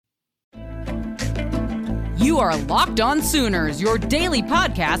You are Locked On Sooners, your daily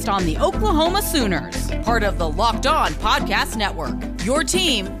podcast on the Oklahoma Sooners. Part of the Locked On Podcast Network, your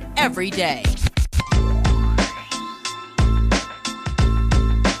team every day.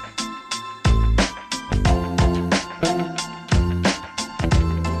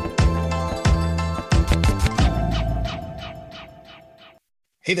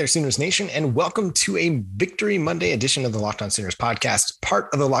 Hey there, Sooners Nation, and welcome to a Victory Monday edition of the Locked On Sooners podcast, part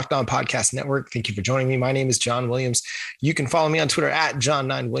of the Locked On Podcast Network. Thank you for joining me. My name is John Williams. You can follow me on Twitter at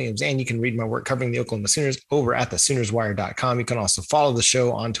John9Williams, and you can read my work covering the Oklahoma Sooners over at thesoonerswire.com. You can also follow the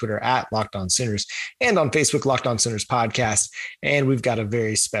show on Twitter at Locked On Sooners and on Facebook, Locked On Sooners Podcast. And we've got a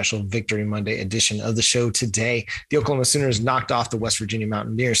very special Victory Monday edition of the show today. The Oklahoma Sooners knocked off the West Virginia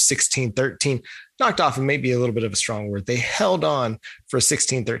Mountaineers 16-13. Knocked off and maybe a little bit of a strong word. They held on for a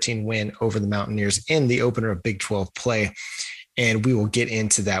 16-13 win over the Mountaineers in the opener of Big 12 play. And we will get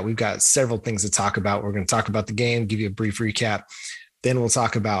into that. We've got several things to talk about. We're going to talk about the game, give you a brief recap. Then we'll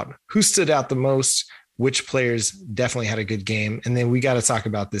talk about who stood out the most, which players definitely had a good game. And then we got to talk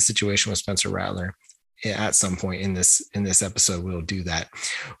about the situation with Spencer Rattler at some point in this episode. We'll do that.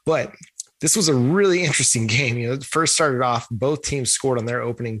 But this was a really interesting game. It first started off, both teams scored on their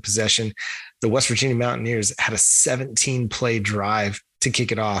opening possession. The West Virginia Mountaineers had a 17-play drive to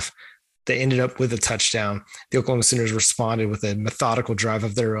kick it off. They ended up with a touchdown. The Oklahoma Sooners responded with a methodical drive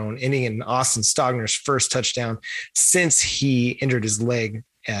of their own, ending in Austin Stogner's first touchdown since he injured his leg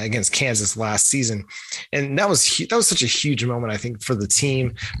against Kansas last season. And that was such a huge moment, I think, for the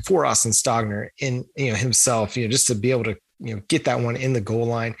team, for Austin Stogner and himself, just to be able to get that one in the goal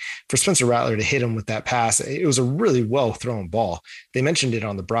line, for Spencer Rattler to hit him with that pass. It was a really well thrown ball. They mentioned it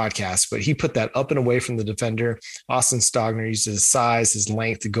on the broadcast, but he put that up and away from the defender. Austin Stogner used his size, his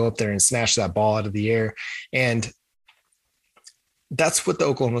length to go up there and snatch that ball out of the air. And that's what the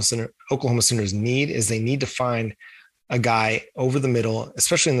Oklahoma Sooners need, is they need to find a guy over the middle,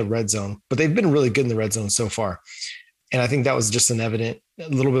 especially in the red zone, but they've been really good in the red zone so far. And I think that was just a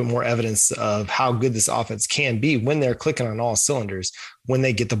little bit more evidence of how good this offense can be when they're clicking on all cylinders, when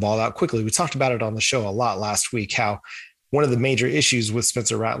they get the ball out quickly. We talked about it on the show a lot last week, how one of the major issues with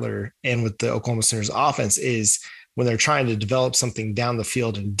Spencer Rattler and with the Oklahoma Sooners offense is when they're trying to develop something down the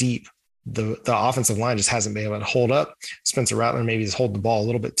field and deep, the offensive line just hasn't been able to hold up. Spencer Rattler maybe has held the ball a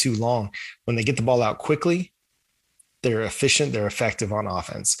little bit too long. When they get the ball out quickly, they're efficient, they're effective on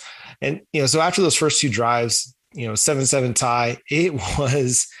offense. And, so after those first two drives, 7-7 tie, it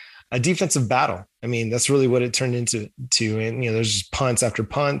was a defensive battle. I mean, that's really what it turned into. And, there's just punts after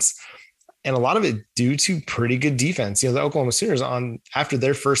punts, and a lot of it due to pretty good defense. The Oklahoma Sooners, after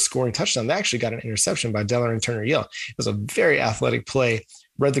their first scoring touchdown, they actually got an interception by Delarrin Turner-Yell. It was a very athletic play,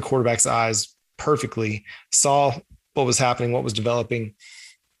 read the quarterback's eyes perfectly, saw what was happening, what was developing,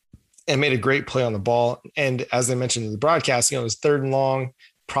 and made a great play on the ball. And as I mentioned in the broadcast, it was 3rd and long,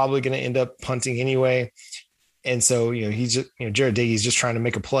 probably going to end up punting anyway. And so, he's just, Jared Diggy's just trying to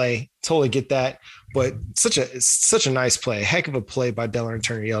make a play. Totally get that. But such a nice play, a heck of a play by Delarrin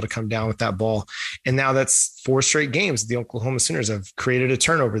Turner-Yell to come down with that ball. And now that's 4 straight games the Oklahoma Sooners have created a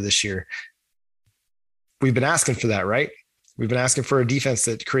turnover this year. We've been asking for that, right? We've been asking for a defense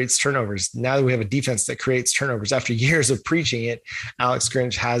that creates turnovers. Now that we have a defense that creates turnovers, after years of preaching it, Alex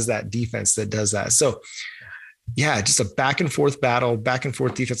Grinch has that defense that does that. So, yeah, just a back and forth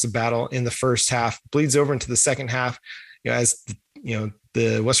defensive battle in the first half, bleeds over into the second half. As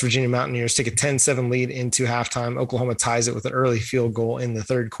the West Virginia Mountaineers take a 10-7 lead into halftime, Oklahoma ties it with an early field goal in the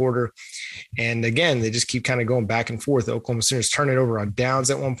third quarter. And again, they just keep kind of going back and forth. The Oklahoma Sooners turn it over on downs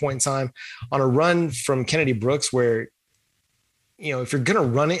at one point in time on a run from Kennedy Brooks, where, if you're going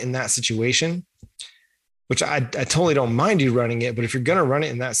to run it in that situation, which I totally don't mind you running it, but if you're going to run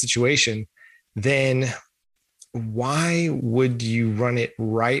it in that situation, then why would you run it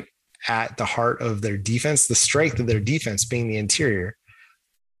right at the heart of their defense, the strength of their defense being the interior?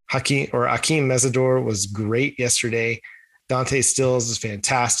 Akeem Mesidor was great yesterday. Dante Stills is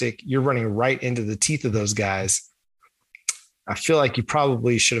fantastic. You're running right into the teeth of those guys. I feel like you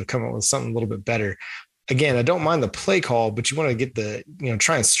probably should have come up with something a little bit better. Again, I don't mind the play call, but you want to get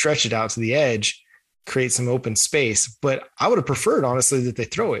try and stretch it out to the edge, create some open space. But I would have preferred, honestly, that they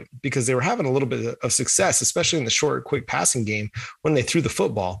throw it, because they were having a little bit of success, especially in the short, quick passing game when they threw the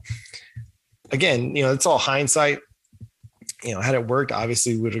football. Again, it's all hindsight. Had it worked,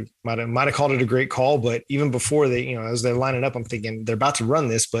 obviously might have called it a great call. But even before they, as they're lining up, I'm thinking they're about to run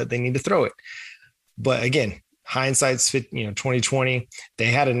this, but they need to throw it. But again, hindsight's 2020. They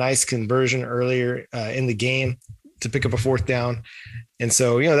had a nice conversion earlier in the game to pick up a 4th down. And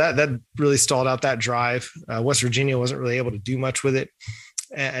so, that really stalled out that drive. West Virginia wasn't really able to do much with it.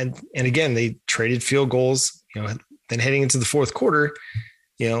 And again, they traded field goals, then heading into the fourth quarter,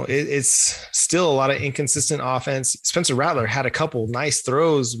 it's still a lot of inconsistent offense. Spencer Rattler had a couple nice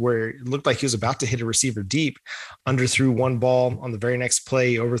throws where it looked like he was about to hit a receiver deep, underthrew one ball on the very next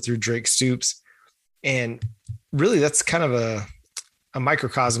play, overthrew Drake Stoops. And really that's kind of a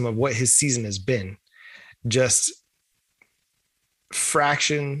microcosm of what his season has been. Just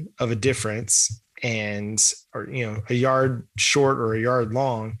fraction of a difference or a yard short or a yard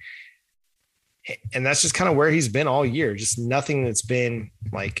long. And that's just kind of where he's been all year. Just nothing that's been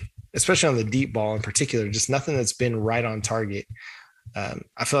like, especially on the deep ball in particular, just nothing that's been right on target.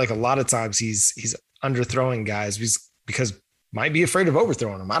 I feel like a lot of times he's underthrowing guys because might be afraid of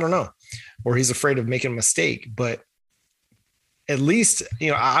overthrowing them. I don't know. Or he's afraid of making a mistake, but at least,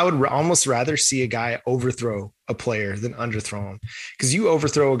 I would almost rather see a guy overthrow a player than underthrow him, because you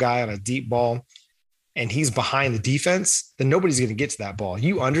overthrow a guy on a deep ball and he's behind the defense, then nobody's going to get to that ball.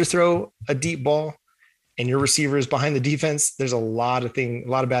 You underthrow a deep ball and your receiver is behind the defense, there's a lot of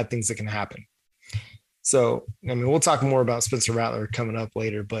bad things that can happen. So, we'll talk more about Spencer Rattler coming up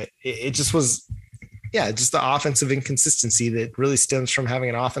later, but it just was, just the offensive inconsistency that really stems from having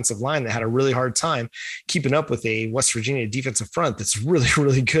an offensive line that had a really hard time keeping up with a West Virginia defensive front that's really,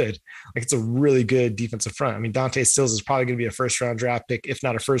 really good. Like, it's a really good defensive front. Dante Stills is probably going to be a first-round draft pick. If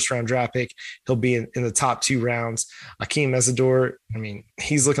not a first-round draft pick, he'll be in the top 2 rounds. Akeem Mesidor,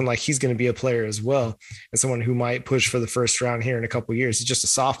 he's looking like he's going to be a player as well, and someone who might push for the first round here in a couple of years. He's just a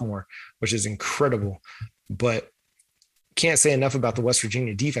sophomore, which is incredible. But can't say enough about the West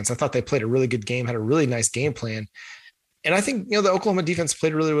Virginia defense. I thought they played a really good game, had a really nice game plan. And I think, the Oklahoma defense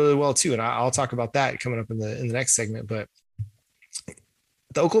played really, really well too. And I'll talk about that coming up in the next segment, but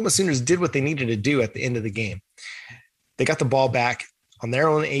the Oklahoma Sooners did what they needed to do at the end of the game. They got the ball back on their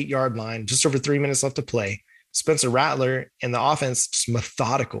own 8-yard line, just over 3 minutes left to play. Spencer Rattler and the offense, just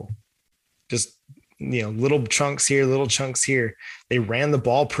methodical, just, little chunks here, little chunks here. They ran the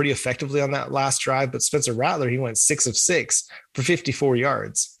ball pretty effectively on that last drive, but Spencer Rattler, he went 6 of 6 for 54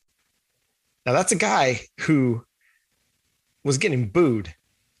 yards. Now that's a guy who was getting booed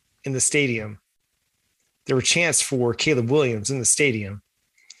in the stadium. There were chants for Caleb Williams in the stadium,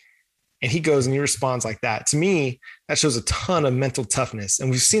 and he goes and he responds like that. To me, that shows a ton of mental toughness.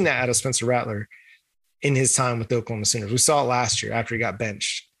 And we've seen that out of Spencer Rattler in his time with the Oklahoma Sooners. We saw it last year after he got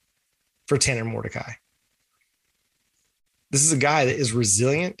benched for Tanner Mordecai. This is a guy that is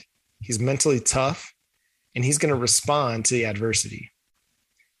resilient. He's mentally tough, and he's going to respond to the adversity.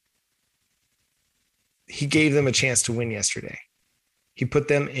 He gave them a chance to win yesterday. He put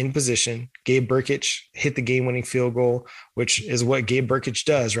them in position. Gabe Brkic hit the game-winning field goal, which is what Gabe Brkic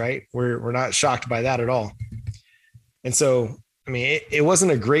does, right? We're not shocked by that at all. And so, it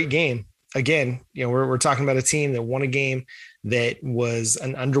wasn't a great game. Again, we're talking about a team that won a game that was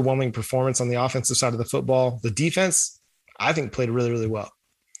an underwhelming performance on the offensive side of the football. The defense, I think, played really, really well.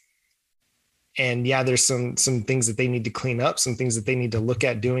 And there's some things that they need to clean up, some things that they need to look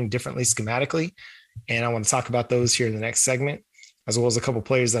at doing differently schematically. And I want to talk about those here in the next segment, as well as a couple of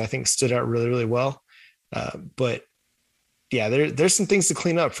players that I think stood out really, really well. But there's some things to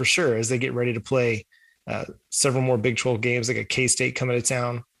clean up for sure as they get ready to play several more Big 12 games. They got K-State coming to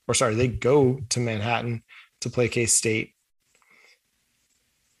town. They go to Manhattan to play K-State.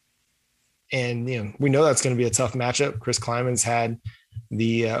 And, we know that's going to be a tough matchup. Chris Kleiman's had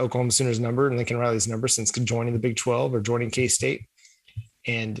the Oklahoma Sooners number and Lincoln Riley's number since joining the Big 12 or joining K-State.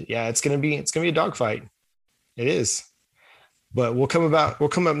 And it's going to be a dogfight. It is. But we'll come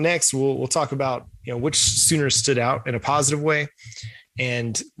up next. We'll talk about, which Sooners stood out in a positive way,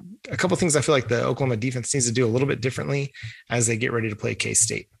 and a couple of things I feel like the Oklahoma defense needs to do a little bit differently as they get ready to play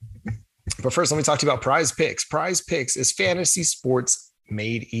K-State. But first, let me talk to you about Prize Picks. Prize Picks is fantasy sports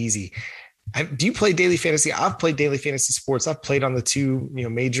made easy. Do you play daily fantasy? I've played daily fantasy sports. I've played on the 2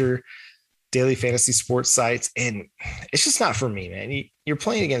 major daily fantasy sports sites, and it's just not for me, man. You're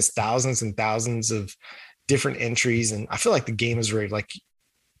playing against thousands and thousands of different entries, and I feel like the game is rigged. Like,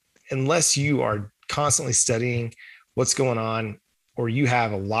 unless you are constantly studying what's going on, or you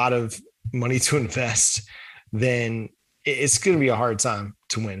have a lot of money to invest, then it's going to be a hard time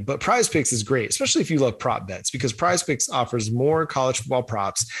to win. But Prize Picks is great, especially if you love prop bets, because Prize Picks offers more college football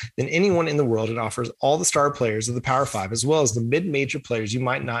props than anyone in the world. It offers all the star players of the Power 5, as well as the mid-major players you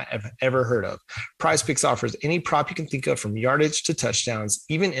might not have ever heard of. Prize Picks offers any prop you can think of, from yardage to touchdowns,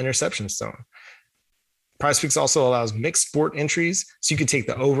 even interceptions thrown. Prize Picks also allows mixed sport entries, so you could take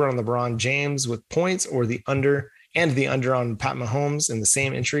the over on LeBron James with points, or the under on Pat Mahomes in the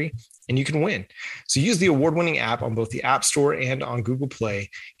same entry. and you can win. So use the award-winning app on both the App Store and on Google Play.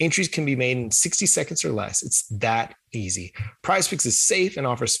 Entries can be made in 60 seconds or less. It's that easy. PrizePicks is safe and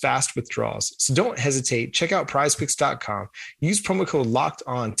offers fast withdrawals. So don't hesitate. Check out prizepicks.com. Use promo code Locked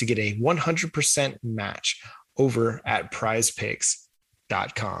On to get a 100% match over at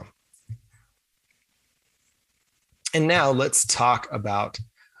prizepicks.com. And now let's talk about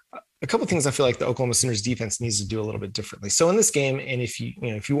a couple of things I feel like the Oklahoma Sooners defense needs to do a little bit differently. So in this game, and if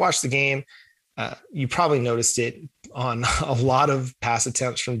you watch the game, you probably noticed it on a lot of pass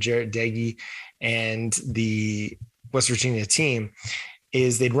attempts from Jarret Doege and the West Virginia team,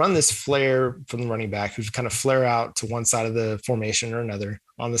 is they'd run this flare from the running back who'd kind of flare out to one side of the formation or another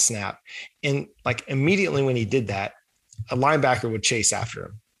on the snap. And like immediately when he did that, a linebacker would chase after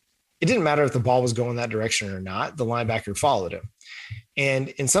him. It didn't matter if the ball was going that direction or not, the linebacker followed him. And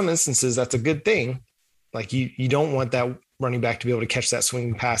in some instances, that's a good thing. Like you don't want that running back to be able to catch that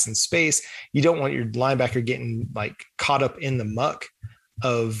swinging pass in space. You don't want your linebacker getting like caught up in the muck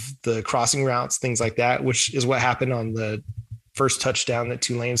of the crossing routes, things like that, which is what happened on the first touchdown that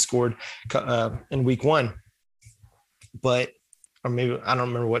Tulane scored in week 1. Or maybe I don't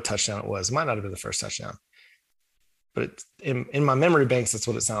remember what touchdown it was. It might not have been the first touchdown. But in my memory banks, that's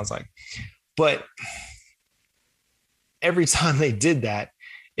what it sounds like. But every time they did that,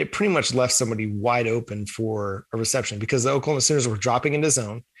 it pretty much left somebody wide open for a reception because the Oklahoma Sooners were dropping into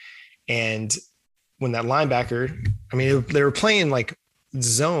zone. And when that linebacker, I mean, they were playing like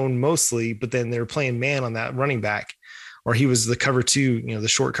zone mostly, but then they were playing man on that running back, or he was the cover 2, the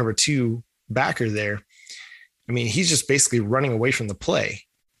short cover 2 backer there. I mean, he's just basically running away from the play.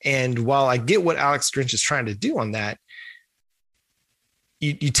 And while I get what Alex Grinch is trying to do on that,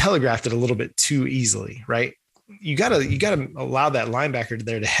 you telegraphed it a little bit too easily, right? You gotta allow that linebacker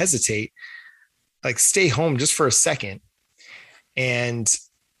there to hesitate, like stay home just for a second and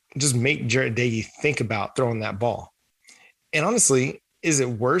just make Jarret Doege think about throwing that ball. And honestly, is it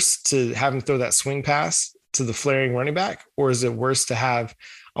worse to have him throw that swing pass to the flaring running back, or is it worse to have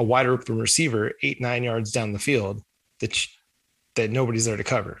a wide open receiver 8-9 yards down the field that nobody's there to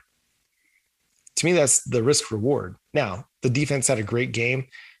cover? To me, that's the risk reward. Now, the defense had a great game,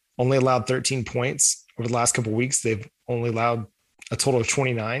 only allowed 13 points over the last couple of weeks. They've only allowed a total of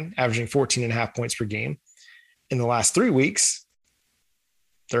 29, averaging 14.5 points per game. In the last 3 weeks,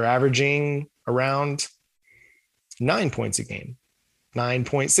 they're averaging around 9 points a game,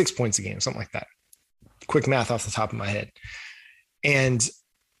 9.6 points a game, something like that. Quick math off the top of my head. And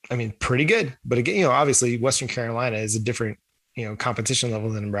I mean, pretty good. But again, obviously Western Carolina is a different, competition level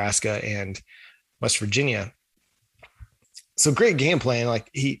than Nebraska and West Virginia. So great game plan.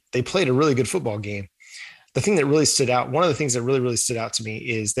 Like they played a really good football game. The thing that really stood out, one of the things that really, really stood out to me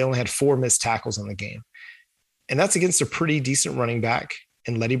is they only had 4 missed tackles on the game. And that's against a pretty decent running back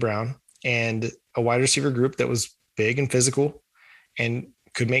in Leddie Brown and a wide receiver group that was big and physical and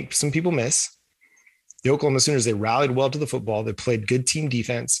could make some people miss. The Oklahoma Sooners, they rallied well to the football. They played good team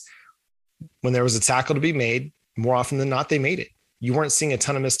defense. When there was a tackle to be made, more often than not, they made it. You weren't seeing a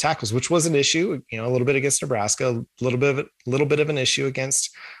ton of missed tackles, which was an issue, a little bit against Nebraska, a little bit of an issue against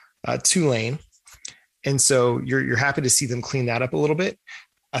Tulane. And so you're happy to see them clean that up a little bit.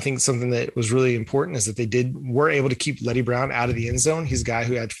 I think something that was really important is that they were able to keep Leddie Brown out of the end zone. He's a guy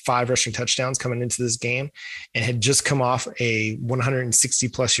who had 5 rushing touchdowns coming into this game and had just come off a 160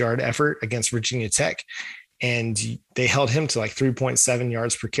 plus yard effort against Virginia Tech. And they held him to like 3.7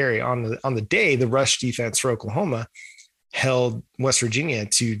 yards per carry on the day. The rush defense for Oklahoma held West Virginia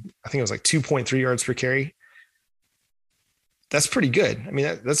to, I think it was like 2.3 yards per carry. That's pretty good. I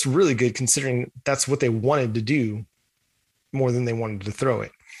mean, that's really good considering that's what they wanted to do more than they wanted to throw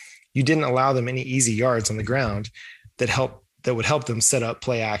it. You didn't allow them any easy yards on the ground that would help them set up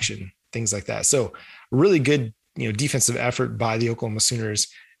play action, things like that. So really good, defensive effort by the Oklahoma Sooners.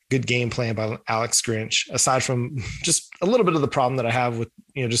 Good game plan by Alex Grinch, aside from just a little bit of the problem that I have with,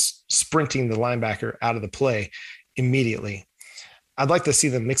 just sprinting the linebacker out of the play immediately. I'd like to see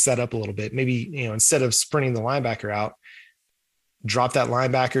them mix that up a little bit. Maybe, instead of sprinting the linebacker out, drop that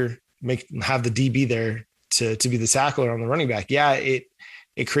linebacker, have the DB there to be the tackler on the running back. Yeah,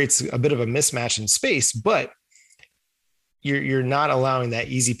 it creates a bit of a mismatch in space, but you're not allowing that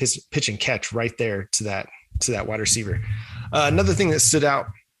easy pitch and catch right there to that wide receiver. Another thing that stood out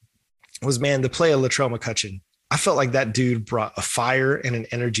was, the play of Latrell McCutcheon. I felt like that dude brought a fire and an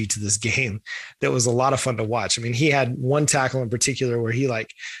energy to this game that was a lot of fun to watch. I mean, he had one tackle in particular where he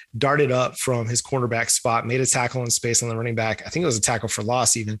darted up from his cornerback spot, made a tackle in space on the running back. I think it was a tackle for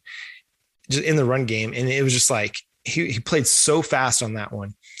loss even, just in the run game. And it was just like, he played so fast on that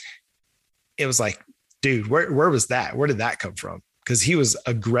one. It was like, dude, where was that? Where did that come from? because he was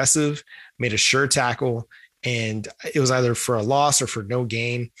aggressive, made a sure tackle, and it was either for a loss or for no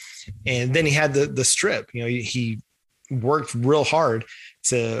gain. And then he had the strip. He worked real hard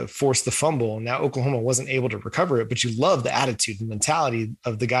to force the fumble. Now Oklahoma wasn't able to recover it, but you love the attitude and mentality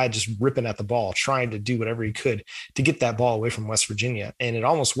of the guy just ripping at the ball, trying to do whatever he could to get that ball away from West Virginia. And it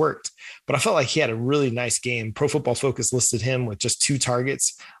almost worked, but I felt like he had a really nice game. Pro Football Focus listed him with just 2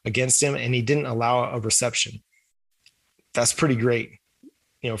 targets against him, and he didn't allow a reception. That's pretty great.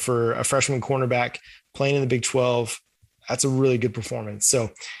 For a freshman cornerback playing in the Big 12, that's a really good performance. So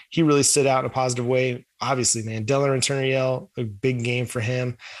he really stood out in a positive way. Obviously, man, Delarin Turner-Yell, a big game for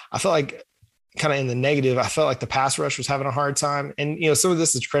him. I felt like kind of in the negative, I felt like the pass rush was having a hard time. And, some of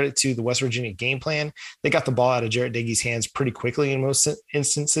this is credit to the West Virginia game plan. They got the ball out of Jarret Doege's hands pretty quickly in most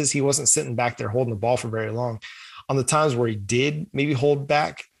instances. He wasn't sitting back there holding the ball for very long. On the times where he did maybe hold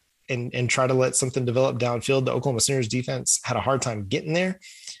back and try to let something develop downfield, the Oklahoma Sooners defense had a hard time getting there.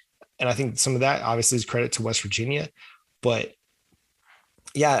 And I think some of that obviously is credit to West Virginia. But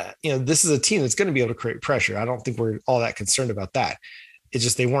yeah, this is a team that's going to be able to create pressure. I don't think we're all that concerned about that. It's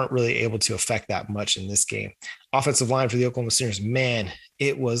just they weren't really able to affect that much in this game. Offensive line for the Oklahoma Sooners, man,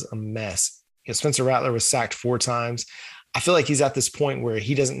 it was a mess. Spencer Rattler was sacked 4 times. I feel like he's at this point where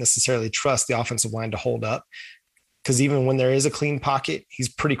he doesn't necessarily trust the offensive line to hold up, because even when there is a clean pocket, he's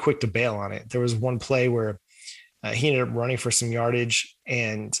pretty quick to bail on it. There was one play where he ended up running for some yardage,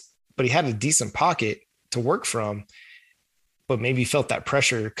 but he had a decent pocket to work from, but maybe felt that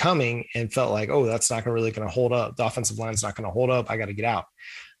pressure coming and felt like, oh, that's not really going to hold up. The offensive line's not going to hold up. I got to get out.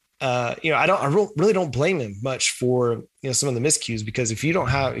 I really don't blame him much for, some of the miscues, because if you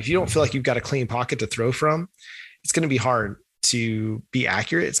don't feel like you've got a clean pocket to throw from, it's going to be hard to be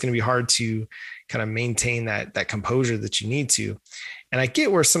accurate. It's going to be hard to kind of maintain that composure that you need to. And I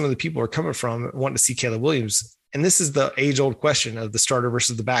get where some of the people are coming from wanting to see Caleb Williams. And this is the age old question of the starter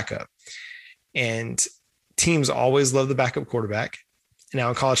versus the backup. And teams always love the backup quarterback. Now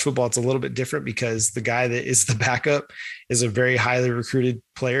in college football, it's a little bit different because the guy that is the backup is a very highly recruited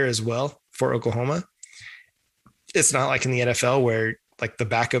player as well for Oklahoma. It's not like in the NFL where like the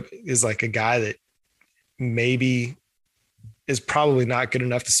backup is like a guy that maybe is probably not good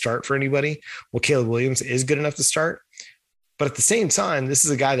enough to start for anybody. Well, Caleb Williams is good enough to start. But at the same time, this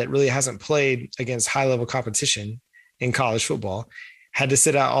is a guy that really hasn't played against high level competition in college football, had to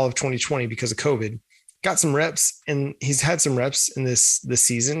sit out all of 2020 because of COVID. Got some reps, and he's had some reps in this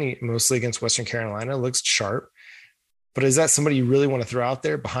season, mostly against Western Carolina. Looks sharp, but is that somebody you really want to throw out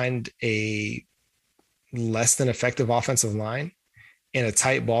there behind a less than effective offensive line in a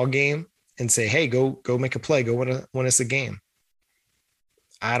tight ball game and say, "Hey, go make a play, go win us a game"?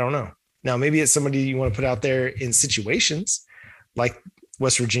 I don't know. Now, maybe it's somebody you want to put out there in situations like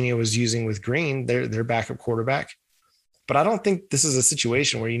West Virginia was using with Green, their backup quarterback. But I don't think this is a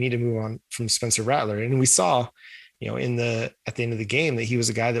situation where you need to move on from Spencer Rattler. And we saw, at the end of the game, that he was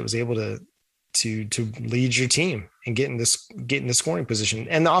a guy that was able to lead your team and get in the scoring position.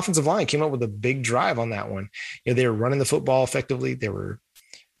 And the offensive line came up with a big drive on that one. They were running the football effectively. They were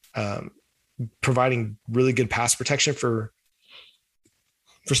providing really good pass protection for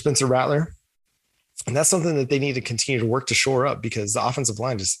Spencer Rattler. And that's something that they need to continue to work to shore up, because the offensive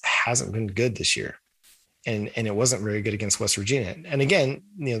line just hasn't been good this year. And it wasn't very good against West Virginia. And again,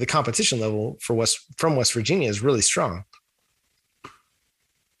 the competition level from West Virginia is really strong.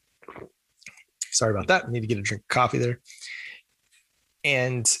 Sorry about that. I need to get a drink of coffee there.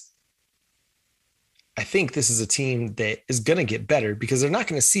 And I think this is a team that is going to get better, because they're not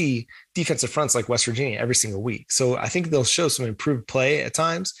going to see defensive fronts like West Virginia every single week. So I think they'll show some improved play at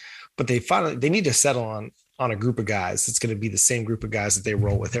times, but they need to settle on a group of guys that's going to be the same group of guys that they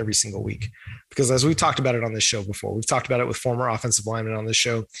roll with every single week. Because as we've talked about it on this show before, we've talked about it with former offensive linemen on this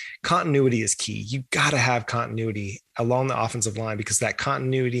show, continuity is key. You got to have continuity along the offensive line, because that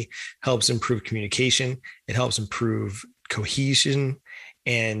continuity helps improve communication. It helps improve cohesion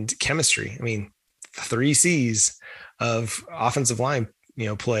and chemistry. I mean, 3 C's of offensive line,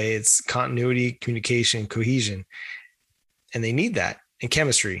 play. It's continuity, communication, cohesion. And they need that, and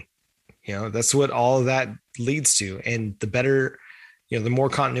chemistry. That's what all of that leads to. And the better, the more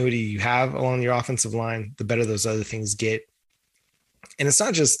continuity you have along your offensive line, the better those other things get. And it's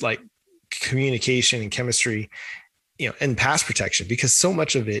not just like communication and chemistry, and pass protection, because so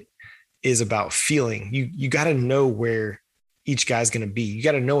much of it is about feeling. You got to know where each guy's going to be. You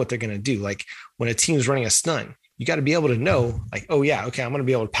got to know what they're going to do. Like when a team's running a stunt, you got to be able to know, like, oh yeah, okay, I'm going to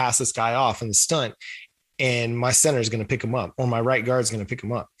be able to pass this guy off in the stunt, and my center is going to pick him up, or my right guard is going to pick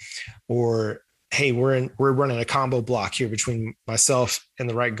him up, or hey, we're running a combo block here between myself and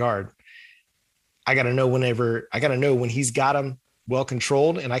the right guard. I got to know when he's got him, well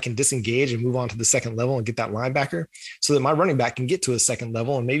controlled, and I can disengage and move on to the second level and get that linebacker so that my running back can get to a second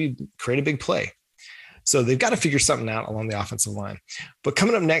level and maybe create a big play. So they've got to figure something out along the offensive line. But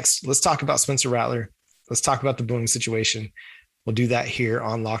coming up next, let's talk about Spencer Rattler. Let's talk about the booing situation. We'll do that here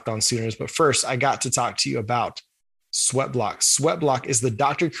on Locked On Sooners. But first, I got to talk to you about Sweatblock. Sweatblock is the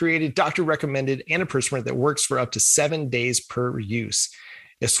doctor-created, doctor-recommended antiperspirant that works for up to 7 days per use.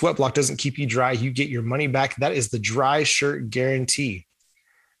 If Sweatblock doesn't keep you dry, you get your money back. That is the dry shirt guarantee.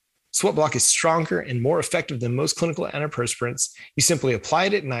 Sweatblock is stronger and more effective than most clinical antiperspirants. You simply apply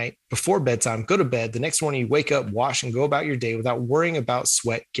it at night before bedtime, go to bed. The next morning you wake up, wash, and go about your day without worrying about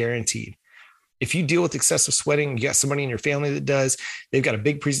sweat, guaranteed. If you deal with excessive sweating, you got somebody in your family that does, they've got a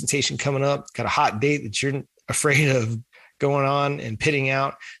big presentation coming up, got a hot date that you're afraid of going on and pitting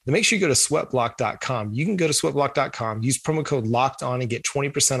out, then make sure you go to sweatblock.com. You can go to sweatblock.com, use promo code locked on and get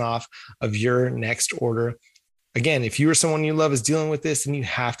 20% off of your next order. Again, if you or someone you love is dealing with this, then you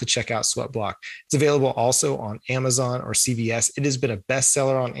have to check out Sweatblock. It's available also on Amazon or CVS. It has been a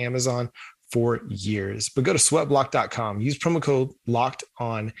bestseller on Amazon for years. But go to sweatblock.com, use promo code locked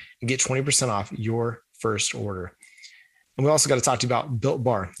on and get 20% off your first order. And we also got to talk to you about Built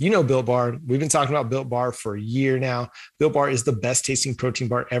Bar. You know Built Bar. We've been talking about Built Bar for a year now. Built Bar is the best tasting protein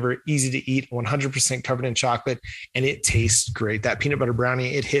bar ever. Easy to eat, 100% covered in chocolate, and it tastes great. That peanut butter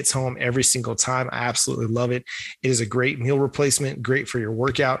brownie, it hits home every single time. I absolutely love it. It is a great meal replacement, great for your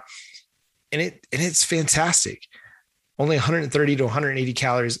workout, and it's fantastic. Only 130 to 180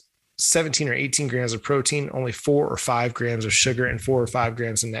 calories, 17 or 18 grams of protein, only 4 or 5 grams of sugar, and 4 or 5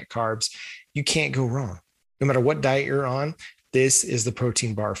 grams of net carbs. You can't go wrong. No matter what diet you're on, this is the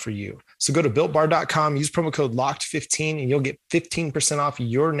protein bar for you. So go to builtbar.com, use promo code LOCKED15, and you'll get 15% off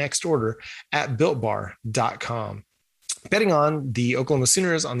your next order at builtbar.com. Betting on the Oklahoma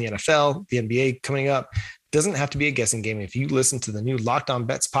Sooners, on the NFL, the NBA coming up doesn't have to be a guessing game if you listen to the new Locked On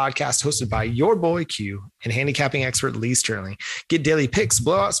Bets podcast hosted by your boy Q and handicapping expert Lee Sterling. Get daily picks,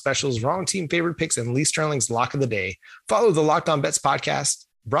 blowout specials, wrong team favorite picks, and Lee Sterling's lock of the day. Follow the Locked On Bets podcast,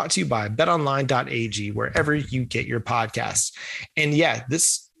 brought to you by betonline.ag, wherever you get your podcasts. And yeah,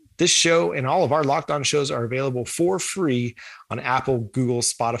 this show and all of our Locked On shows are available for free on Apple, Google,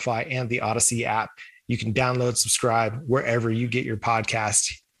 Spotify, and the Odyssey app. You can download, subscribe wherever you get your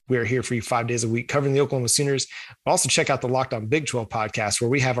podcast. We're here for you 5 days a week covering the Oklahoma Sooners. Also check out the Locked On Big 12 podcast, where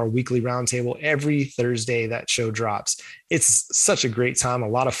we have our weekly roundtable every Thursday. That show drops. It's such a great time, a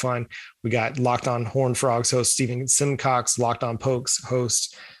lot of fun. We got Locked On Horned Frogs host Stephen Simcox, Locked On Pokes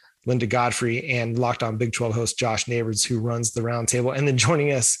host Linda Godfrey, and Locked On Big 12 host Josh Neighbors, who runs the roundtable. And then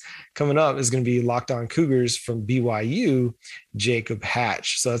joining us coming up is going to be Locked On Cougars from BYU, Jacob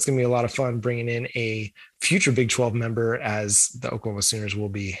Hatch. So it's going to be a lot of fun bringing in a future Big 12 member as the Oklahoma Sooners will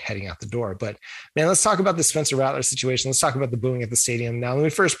be heading out the door. But man, let's talk about the Spencer Rattler situation. Let's talk about the booing at the stadium. Now, let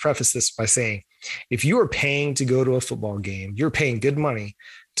me first preface this by saying, if you are paying to go to a football game, you're paying good money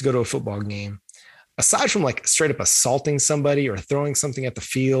to go to a football game. Aside from like straight up assaulting somebody or throwing something at the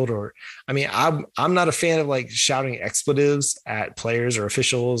field, or, I mean, I'm not a fan of like shouting expletives at players or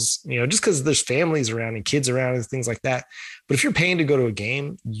officials, you know, just because there's families around and kids around and things like that. But if you're paying to go to a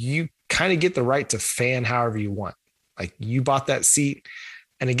game, you kind of get the right to fan however you want. Like, you bought that seat.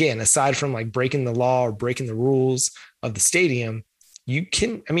 And again, aside from like breaking the law or breaking the rules of the stadium, you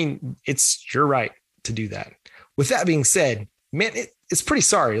can, I mean, it's your right to do that. With that being said, man, it's pretty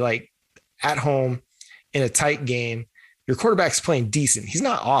sorry. Like, at home in a tight game, your quarterback's playing decent. He's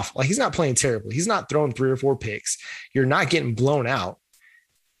not off. Like, he's not playing terribly. He's not throwing 3 or 4 picks. You're not getting blown out,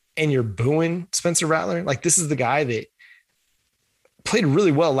 and you're booing Spencer Rattler. Like, this is the guy that played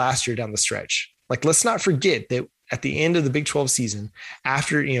really well last year down the stretch. Like, let's not forget that at the end of the Big 12 season,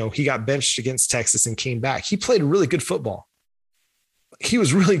 after, you know, he got benched against Texas and came back, he played really good football. He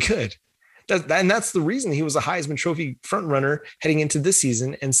was really good. And that's the reason he was a Heisman Trophy front runner heading into this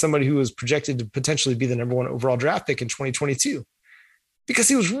season, and somebody who was projected to potentially be the number 1 overall draft pick in 2022, because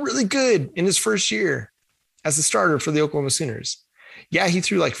he was really good in his first year as a starter for the Oklahoma Sooners. Yeah, he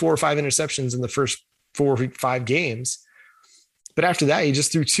threw like 4 or 5 interceptions in the first 4 or 5 games, but after that, he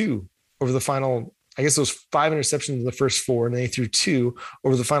just threw 2 over the final. I guess it was 5 interceptions in the first 4, and then he threw 2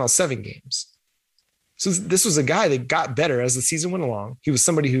 over the final 7 games. So this was a guy that got better as the season went along. He was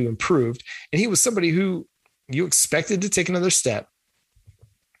somebody who improved, and he was somebody who you expected to take another step.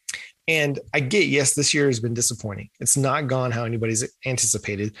 And I get, yes, this year has been disappointing. It's not gone how anybody's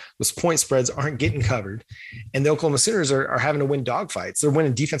anticipated. Those point spreads aren't getting covered, and the Oklahoma Sooners are having to win dogfights. They're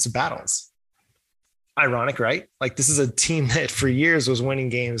winning defensive battles. Ironic, right? Like, this is a team that for years was winning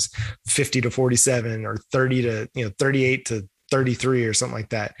games 50-47 or 38 to 33 or something like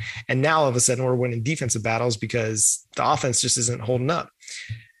that. And now all of a sudden we're winning defensive battles because the offense just isn't holding up.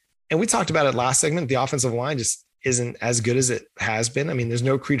 And we talked about it last segment. The offensive line just isn't as good as it has been. I mean, there's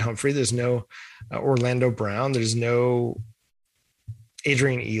no Creed Humphrey. There's no Orlando Brown. There's no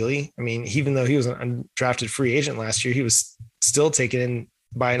Adrian Ely. I mean, even though he was an undrafted free agent last year, he was still taken in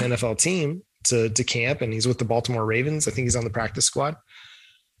by an NFL team to camp, and he's with the Baltimore Ravens. I think he's on the practice squad.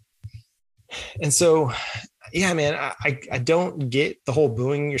 And so, yeah, man, I don't get the whole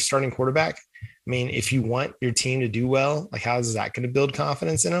booing your starting quarterback. I mean, if you want your team to do well, like how is that going to build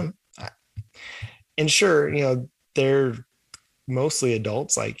confidence in them? And sure, you know, they're mostly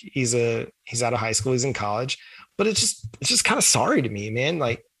adults. Like he's out of high school, he's in college, but it's just kind of sorry to me, man.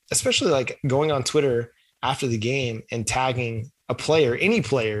 Like, especially like going on Twitter after the game and tagging a player, any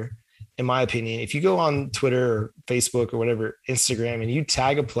player, in my opinion. If you go on Twitter or Facebook or whatever, Instagram, and you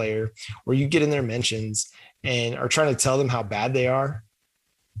tag a player or you get in their mentions and are trying to tell them how bad they are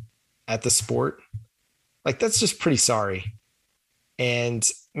at the sport, like that's just pretty sorry. And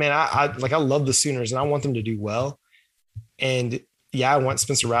man, I love the Sooners and I want them to do well. And yeah, I want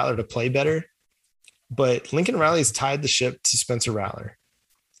Spencer Rattler to play better, but Lincoln Riley's tied the ship to Spencer Rattler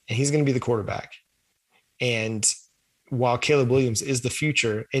and he's going to be the quarterback. And while Caleb Williams is the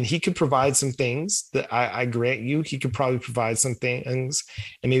future and he could provide some things that I grant you, he could probably provide some things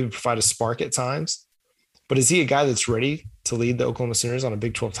and maybe provide a spark at times, but is he a guy that's ready to lead the Oklahoma Sooners on a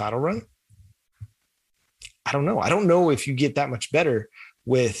Big 12 title run? I don't know. I don't know if you get that much better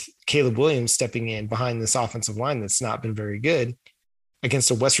with Caleb Williams stepping in behind this offensive line that's not been very good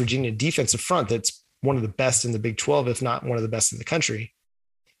against a West Virginia defensive front that's one of the best in the Big 12, if not one of the best in the country.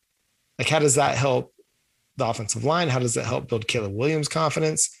 Like, how does that help the offensive line? How does that help build Caleb Williams'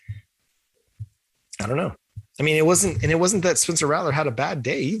 confidence? I don't know. I mean, it wasn't that Spencer Rattler had a bad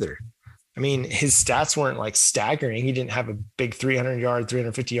day either. I mean, his stats weren't like staggering. He didn't have a big 300-yard,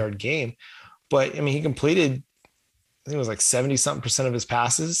 350-yard game. But, I mean, he completed, I think it was like 70-something% of his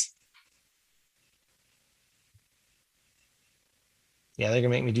passes. Yeah, they're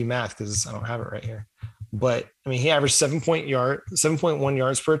going to make me do math because I don't have it right here. But, I mean, he averaged 7.1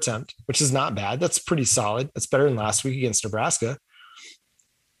 yards per attempt, which is not bad. That's pretty solid. That's better than last week against Nebraska.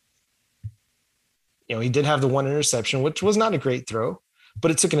 You know, he did have the one interception, which was not a great throw,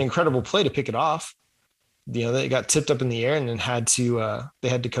 but it took an incredible play to pick it off. You know, they got tipped up in the air and then they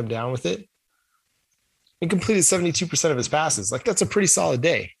had to come down with it. He completed 72% of his passes. Like, that's a pretty solid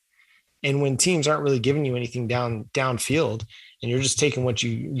day. And when teams aren't really giving you anything downfield and you're just taking what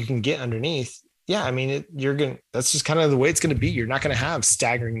you can get underneath, yeah, I mean, that's just kind of the way it's going to be. You're not going to have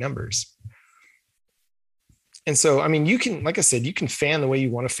staggering numbers. And so, I mean, you can, like I said, you can fan the way you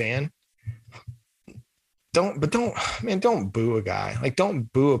want to fan. Don't boo a guy. Like,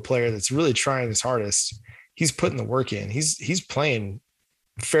 don't boo a player that's really trying his hardest. He's putting the work in. He's playing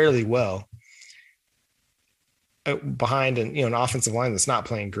fairly well behind an offensive line that's not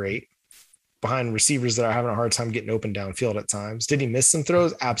playing great, behind receivers that are having a hard time getting open downfield at times. Did he miss some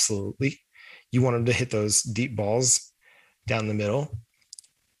throws? Absolutely. You want him to hit those deep balls down the middle.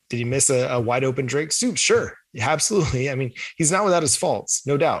 Did he miss a wide open Drake Soup? Sure. Yeah, absolutely. I mean, he's not without his faults,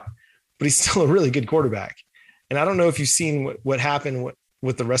 no doubt, but he's still a really good quarterback. And I don't know if you've seen what happened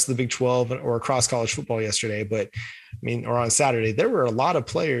with the rest of the Big 12 or across college football yesterday, but I mean, or on Saturday, there were a lot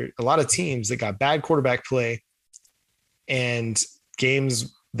of teams that got bad quarterback play and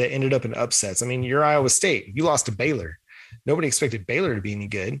games that ended up in upsets. I mean, you're Iowa State. You lost to Baylor. Nobody expected Baylor to be any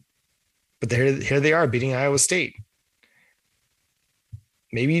good, but here they are beating Iowa State.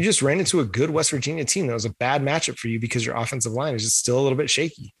 Maybe you just ran into a good West Virginia team that was a bad matchup for you because your offensive line is just still a little bit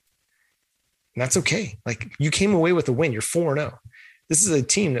shaky. And that's okay. Like, you came away with a win. You're 4-0. This is a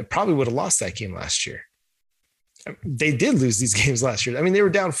team that probably would have lost that game last year. They did lose these games last year. I mean, they were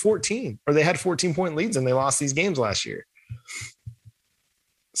down 14, or they had 14-point leads and they lost these games last year.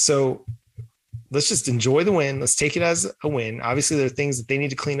 So let's just enjoy the win. Let's take it as a win. Obviously, there are things that they need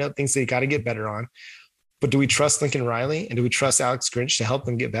to clean up, things they got to get better on. But do we trust Lincoln Riley and do we trust Alex Grinch to help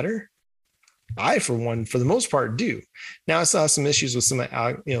them get better? I, for one, for the most part, do. Now, I still have some issues with some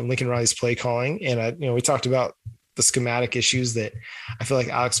of Lincoln Riley's play calling. And, we talked about the schematic issues that I feel like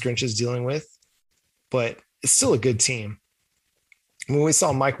Alex Grinch is dealing with. But it's still a good team. When we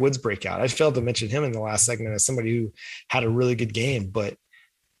saw Mike Woods break out, I failed to mention him in the last segment as somebody who had a really good game. But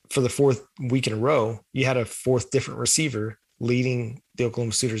for the fourth week in a row, you had a fourth different receiver leading the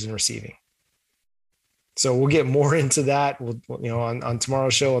Oklahoma Sooners in receiving. So we'll get more into that. On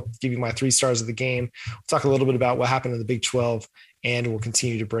tomorrow's show, I'll give you my 3 stars of the game. We'll talk a little bit about what happened in the Big 12, and we'll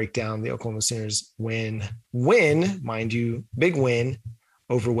continue to break down the Oklahoma Sooners win, mind you, big win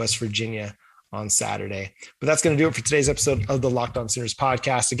over West Virginia on Saturday. But that's going to do it for today's episode of the Locked On Sooners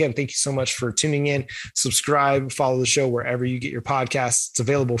podcast. Again, thank you so much for tuning in. Subscribe, follow the show wherever you get your podcasts. It's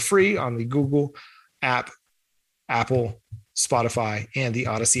available free on the Google app, Apple, Spotify, and the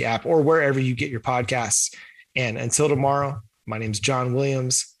Odyssey app, or wherever you get your podcasts. And until tomorrow, my name is John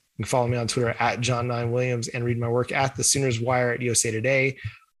Williams. You can follow me on Twitter at John9Williams and read my work at the Sooners Wire at USA Today.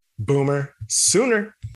 Boomer Sooner.